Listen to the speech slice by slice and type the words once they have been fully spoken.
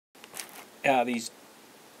These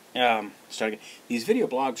these video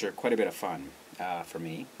blogs are quite a bit of fun for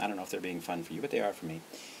me. I don't know if they're being fun for you, but they are for me.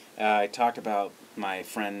 I talked about my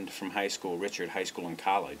friend from high school, Richard, high school and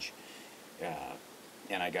college,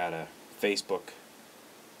 and I got a Facebook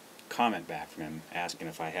comment back from him asking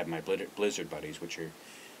if I had my Blizzard buddies, which are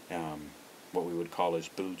what we would call his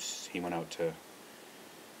boots. He went out to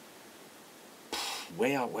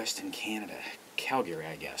way out west in Canada, Calgary,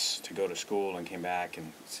 I guess, to go to school, and came back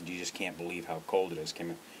and said, "You just can't believe how cold it is."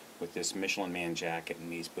 Came with this Michelin Man jacket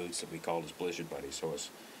and these boots that we called his Blizzard buddies. So it was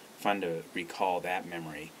fun to recall that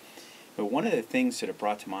memory. But one of the things that it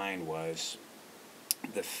brought to mind was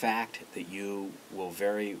the fact that you will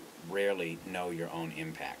very rarely know your own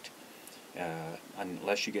impact.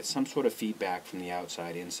 Unless you get some sort of feedback from the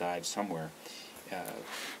outside, inside, somewhere,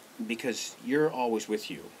 because you're always with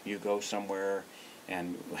you. You go somewhere,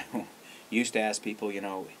 and used to ask people,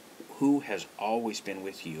 who has always been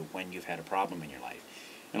with you when you've had a problem in your life?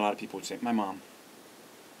 And a lot of people would say, my mom,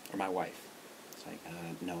 or my wife. It's like,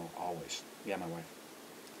 no, always. Yeah, my wife.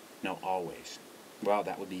 No, always. Well,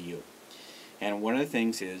 that would be you. And one of the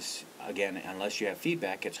things is, again, unless you have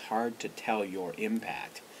feedback, it's hard to tell your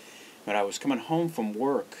impact. But I was coming home from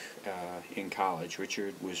work in college.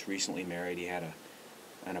 Richard was recently married. He had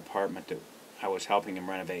an apartment that I was helping him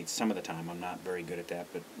renovate some of the time. I'm not very good at that,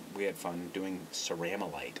 but we had fun doing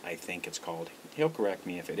ceramolite, I think it's called. He'll correct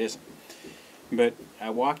me if it isn't. But I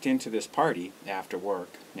walked into this party after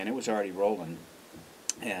work, and it was already rolling.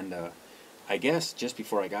 And I guess just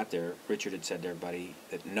before I got there, Richard had said to everybody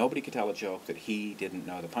that nobody could tell a joke that he didn't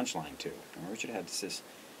know the punchline to. And Richard had this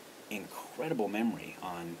incredible memory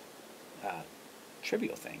on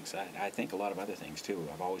trivial things. I think a lot of other things too.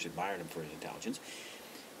 I've always admired him for his intelligence.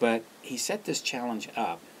 But he set this challenge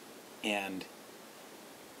up, and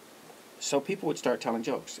so people would start telling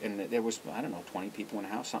jokes. And there was, 20 people in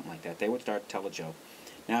the house, something like that. They would start to tell a joke.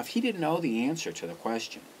 Now, if he didn't know the answer to the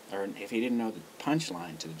question, or if he didn't know the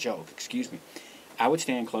punchline to the joke, I would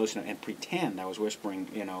stand close and pretend I was whispering,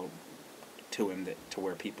 to him to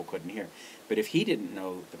where people couldn't hear. But if he didn't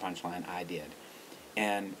know the punchline, I did.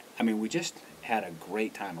 And, we just had a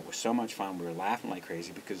great time. It was so much fun. We were laughing like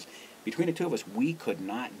crazy because between the two of us, we could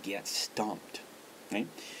not get stumped. Right?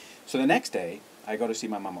 So the next day, I go to see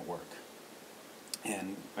my mom at work.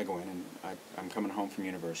 And I go in, and I'm coming home from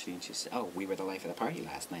university, and she said, "Oh, we were the life of the party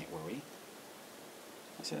last night, were we?"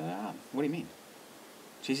 I said, "What do you mean?"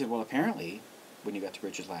 She said, "Well, apparently, when you got to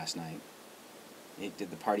Richard's last night,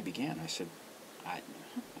 the party began." I said,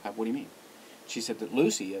 "What do you mean?" She said that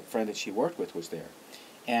Lucy, a friend that she worked with, was there.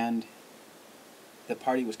 And the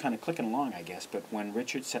party was kind of clicking along, I guess, but when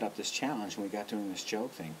Richard set up this challenge and we got doing this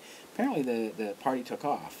joke thing, apparently the party took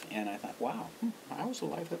off. And I thought, wow, I was the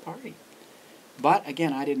life of the party. But,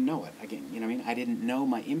 again, I didn't know it. Again, I didn't know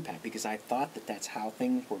my impact because I thought that that's how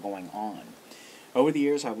things were going on. Over the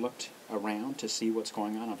years, I've looked around to see what's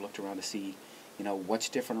going on. I've looked around to see, what's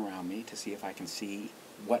different around me, to see if I can see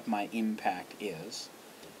what my impact is.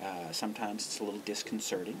 Sometimes it's a little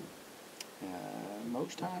disconcerting.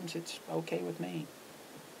 Most times it's okay with me.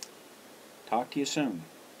 Talk to you soon.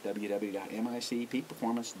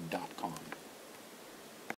 www.micpeakperformance.com